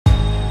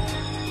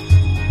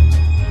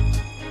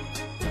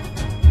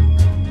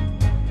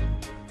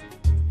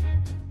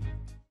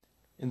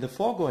the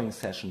foregoing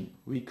session,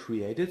 we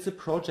created the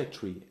project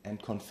tree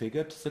and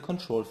configured the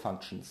control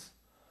functions.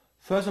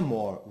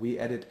 Furthermore, we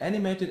added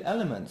animated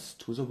elements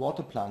to the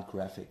water plant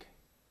graphic.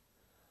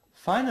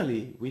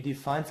 Finally, we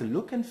defined the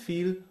look and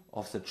feel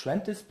of the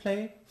trend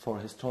display for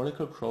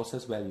historical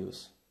process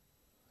values.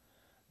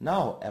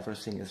 Now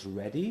everything is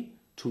ready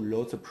to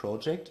load the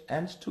project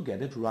and to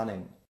get it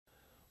running.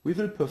 We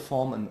will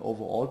perform an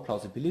overall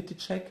plausibility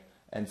check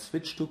and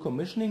switch to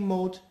commissioning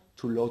mode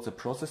to load the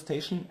process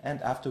station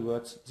and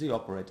afterwards the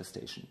operator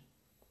station.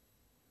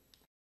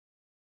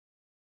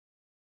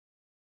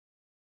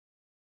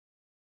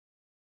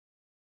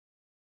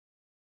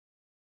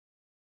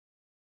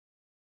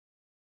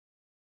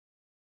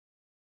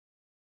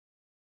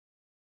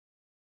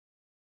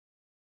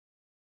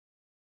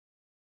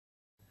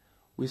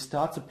 We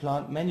start the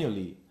plant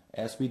manually,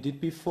 as we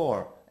did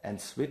before, and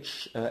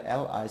switch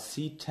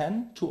LIC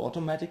 10 to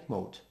automatic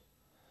mode.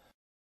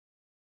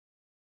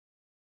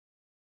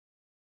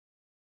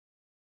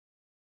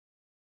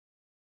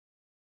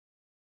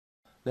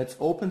 Let's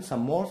open some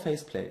more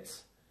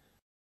faceplates.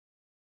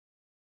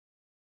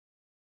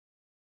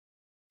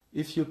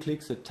 If you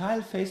click the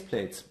Tile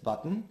Faceplates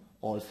button,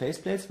 all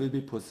faceplates will be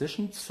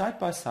positioned side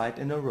by side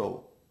in a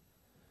row.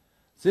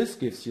 This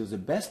gives you the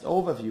best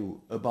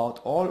overview about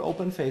all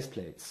open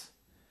faceplates.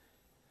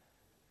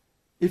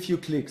 If you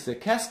click the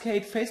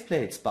Cascade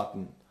Faceplates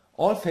button,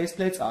 all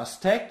faceplates are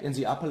stacked in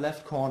the upper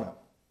left corner.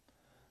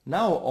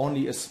 Now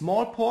only a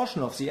small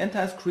portion of the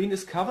entire screen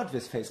is covered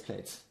with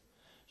faceplates.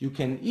 You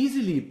can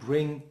easily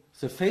bring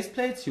the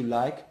faceplates you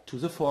like to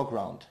the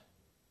foreground.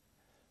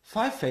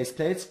 5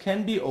 faceplates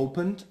can be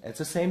opened at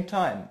the same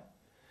time.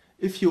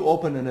 If you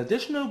open an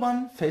additional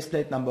one,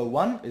 faceplate number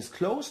 1 is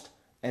closed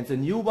and the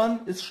new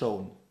one is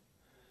shown.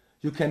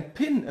 You can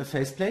pin a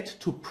faceplate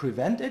to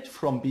prevent it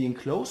from being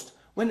closed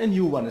when a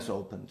new one is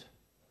opened.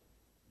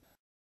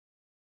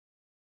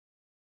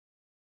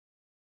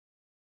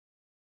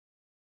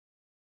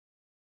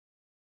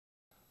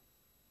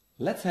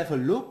 Let's have a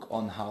look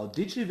on how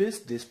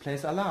DigiVis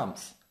displays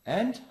alarms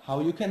and how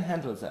you can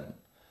handle them.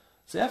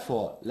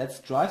 Therefore, let's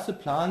drive the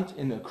plant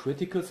in a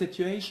critical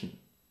situation.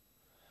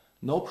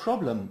 No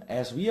problem,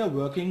 as we are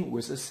working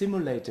with a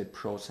simulated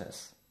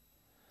process.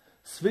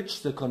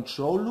 Switch the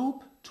control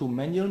loop to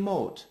manual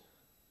mode.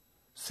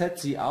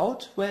 Set the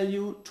out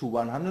value to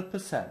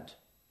 100%.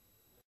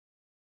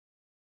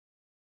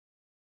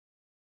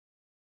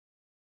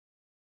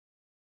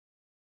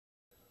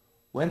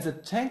 When the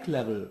tank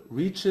level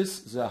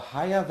reaches the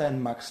higher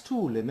than max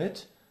 2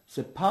 limit,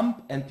 the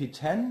pump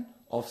NP10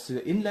 of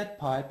the inlet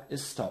pipe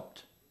is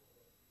stopped.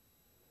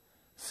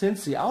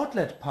 Since the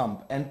outlet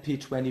pump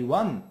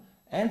NP21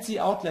 and the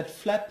outlet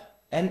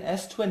flap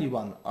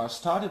NS21 are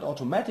started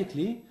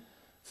automatically,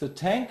 the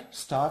tank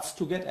starts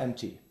to get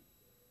empty.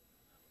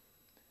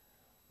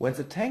 When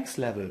the tank's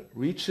level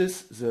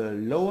reaches the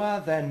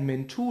lower than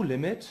min 2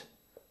 limit,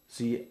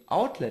 the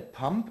outlet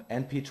pump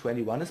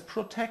NP21 is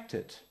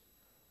protected.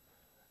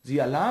 The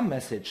alarm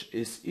message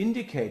is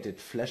indicated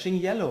flashing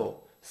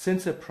yellow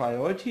since the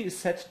priority is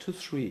set to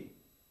 3.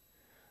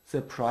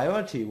 The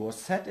priority was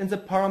set in the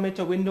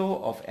parameter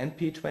window of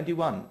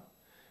NP21.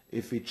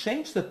 If we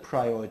change the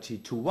priority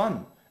to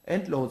 1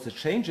 and load the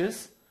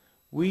changes,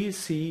 we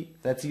see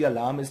that the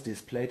alarm is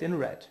displayed in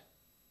red.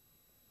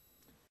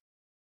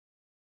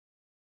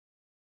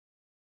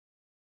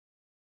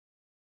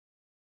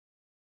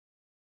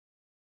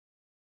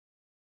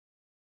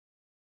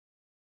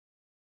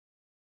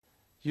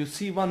 You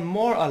see one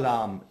more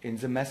alarm in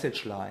the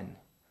message line.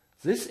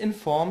 This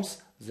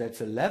informs that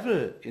the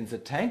level in the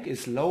tank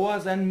is lower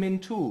than min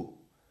 2.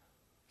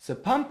 The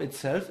pump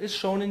itself is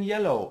shown in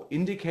yellow,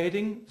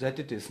 indicating that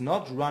it is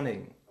not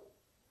running.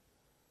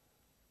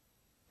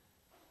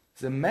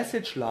 The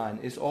message line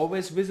is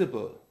always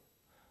visible.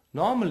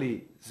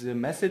 Normally, the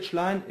message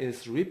line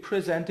is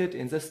represented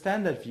in the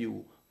standard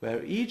view,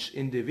 where each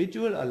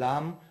individual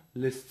alarm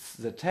lists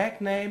the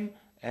tag name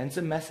and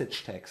the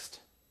message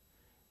text.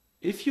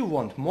 If you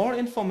want more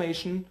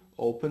information,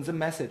 open the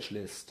message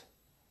list.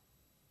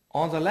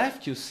 On the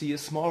left you see a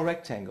small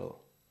rectangle.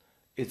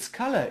 Its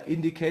color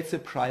indicates the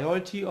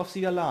priority of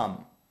the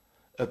alarm.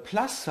 A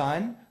plus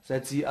sign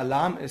that the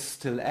alarm is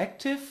still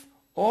active,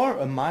 or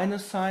a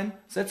minus sign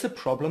that the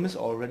problem is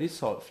already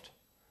solved.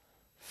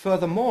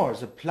 Furthermore,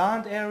 the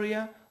plant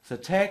area, the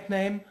tag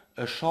name,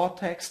 a short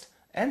text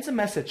and the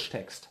message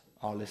text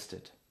are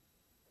listed.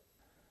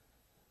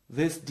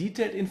 This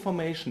detailed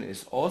information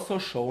is also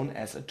shown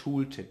as a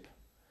tooltip.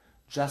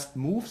 Just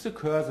move the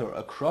cursor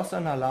across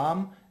an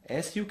alarm,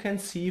 as you can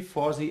see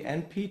for the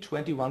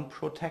NP21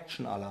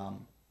 protection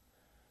alarm.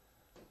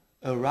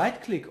 A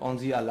right click on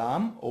the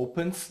alarm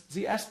opens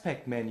the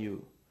aspect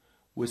menu.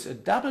 With a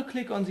double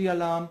click on the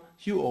alarm,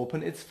 you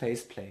open its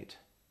faceplate.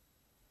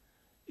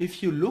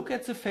 If you look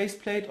at the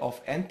faceplate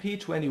of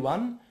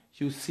NP21,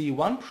 you see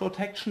one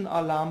protection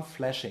alarm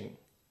flashing.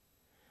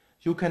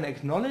 You can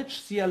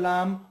acknowledge the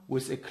alarm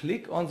with a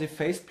click on the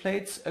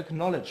faceplate's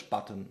Acknowledge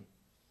button.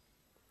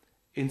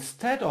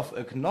 Instead of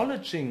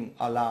acknowledging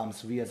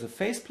alarms via the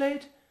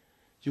faceplate,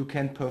 You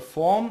can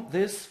perform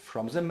this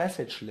from the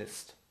message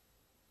list.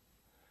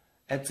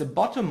 At the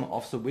bottom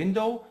of the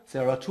window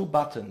there are two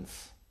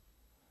buttons.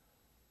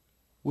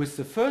 With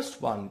the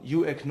first one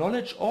you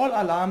acknowledge all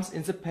alarms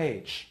in the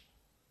page.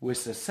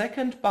 With the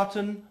second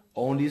button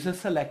only the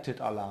selected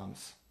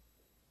alarms.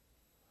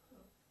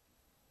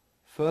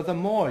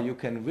 Furthermore, you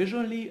can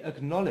visually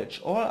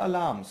acknowledge all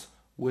alarms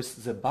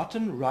with the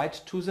button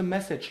right to the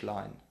message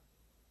line.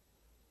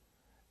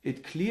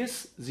 It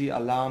clears the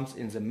alarms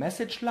in the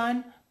message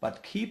line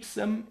but keeps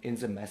them in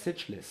the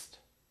message list.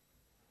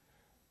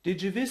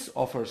 DigiVis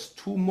offers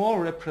two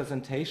more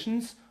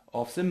representations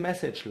of the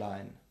message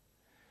line.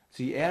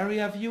 The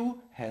area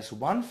view has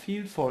one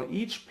field for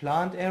each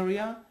plant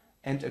area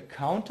and a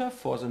counter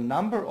for the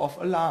number of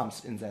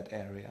alarms in that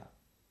area.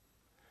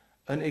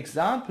 An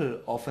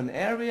example of an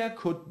area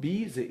could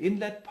be the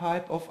inlet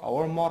pipe of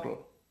our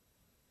model.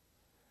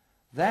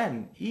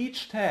 Then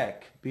each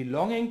tag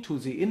belonging to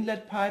the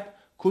inlet pipe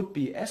could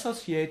be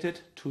associated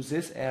to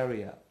this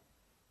area.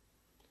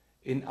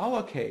 In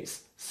our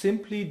case,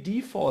 simply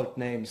default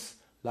names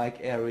like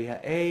Area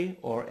A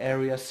or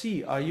Area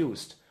C are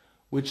used,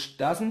 which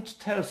doesn't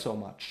tell so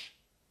much.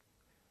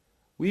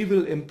 We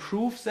will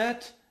improve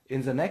that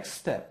in the next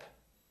step.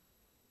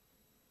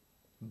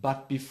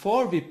 But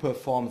before we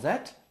perform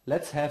that,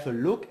 let's have a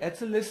look at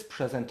the list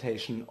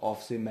presentation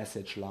of the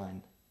message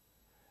line.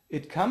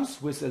 It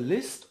comes with a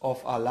list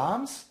of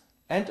alarms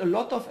and a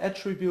lot of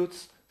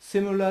attributes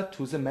similar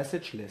to the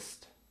message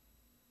list.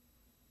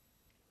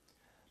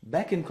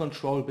 Back in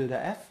Control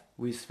Builder F,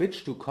 we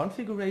switch to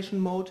configuration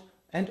mode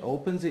and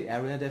open the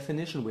area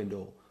definition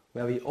window,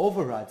 where we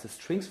override the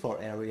strings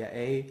for area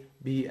A,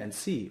 B and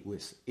C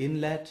with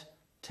inlet,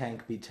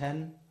 tank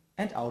B10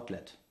 and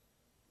outlet.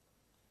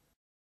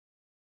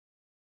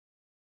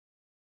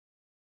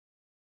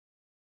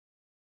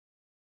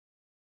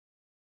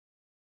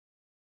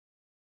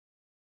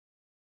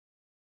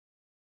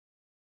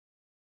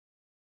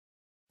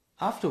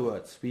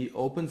 Afterwards, we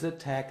open the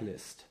tag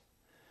list.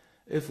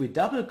 If we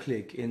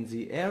double-click in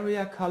the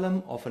area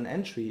column of an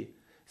entry,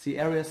 the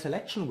area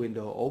selection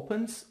window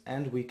opens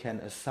and we can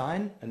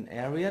assign an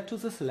area to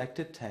the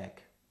selected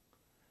tag.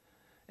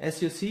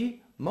 As you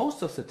see,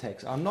 most of the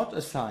tags are not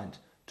assigned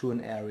to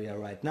an area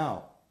right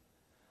now.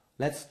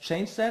 Let's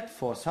change that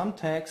for some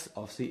tags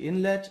of the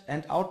inlet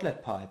and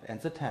outlet pipe and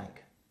the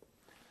tank.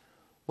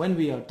 When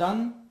we are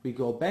done, we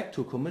go back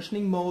to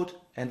commissioning mode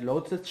and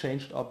load the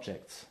changed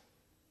objects.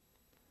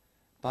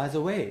 By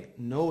the way,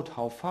 note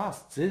how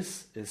fast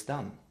this is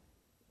done.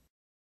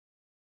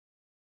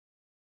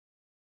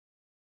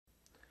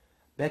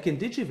 Back in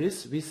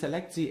DigiVis, we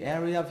select the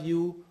area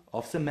view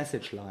of the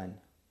message line.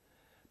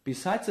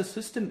 Besides the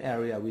system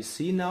area, we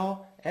see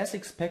now, as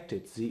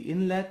expected, the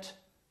inlet,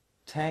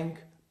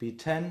 tank,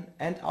 B10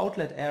 and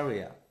outlet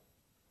area.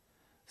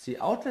 The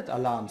outlet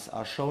alarms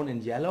are shown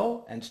in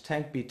yellow and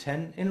tank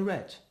B10 in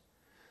red.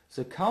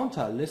 The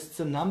counter lists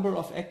the number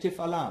of active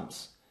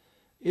alarms.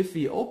 If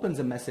we open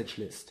the message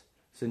list,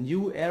 the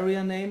new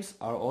area names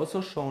are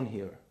also shown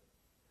here.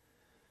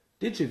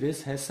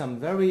 DigiVis has some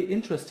very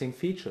interesting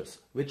features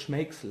which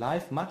makes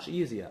life much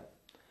easier.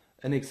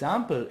 An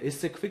example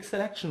is the quick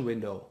selection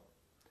window.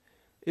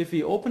 If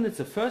we open it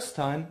the first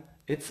time,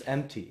 it's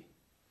empty.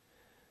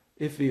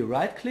 If we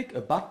right-click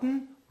a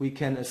button, we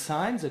can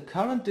assign the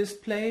current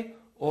display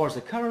or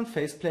the current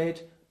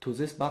faceplate to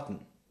this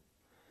button.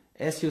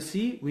 As you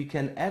see, we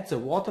can add the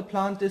water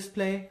plant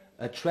display,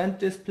 a trend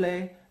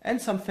display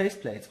and some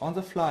faceplates on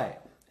the fly,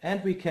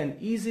 and we can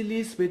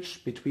easily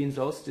switch between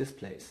those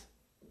displays.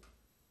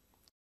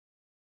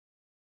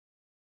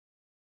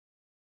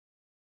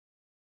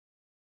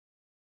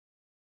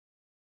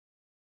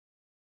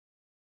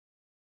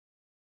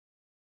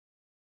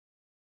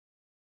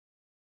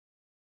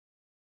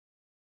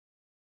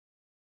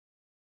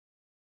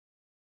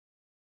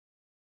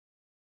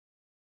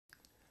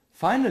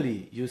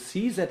 Finally, you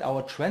see that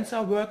our trends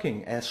are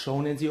working as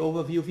shown in the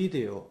overview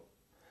video.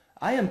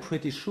 I am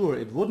pretty sure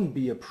it wouldn't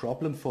be a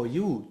problem for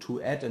you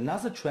to add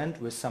another trend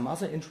with some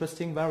other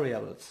interesting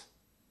variables.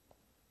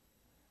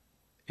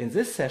 In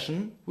this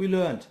session we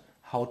learned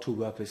how to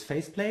work with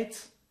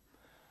faceplates,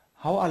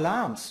 how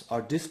alarms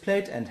are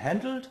displayed and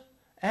handled,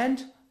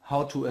 and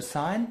how to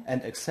assign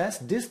and access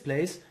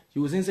displays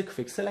using the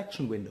quick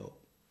selection window.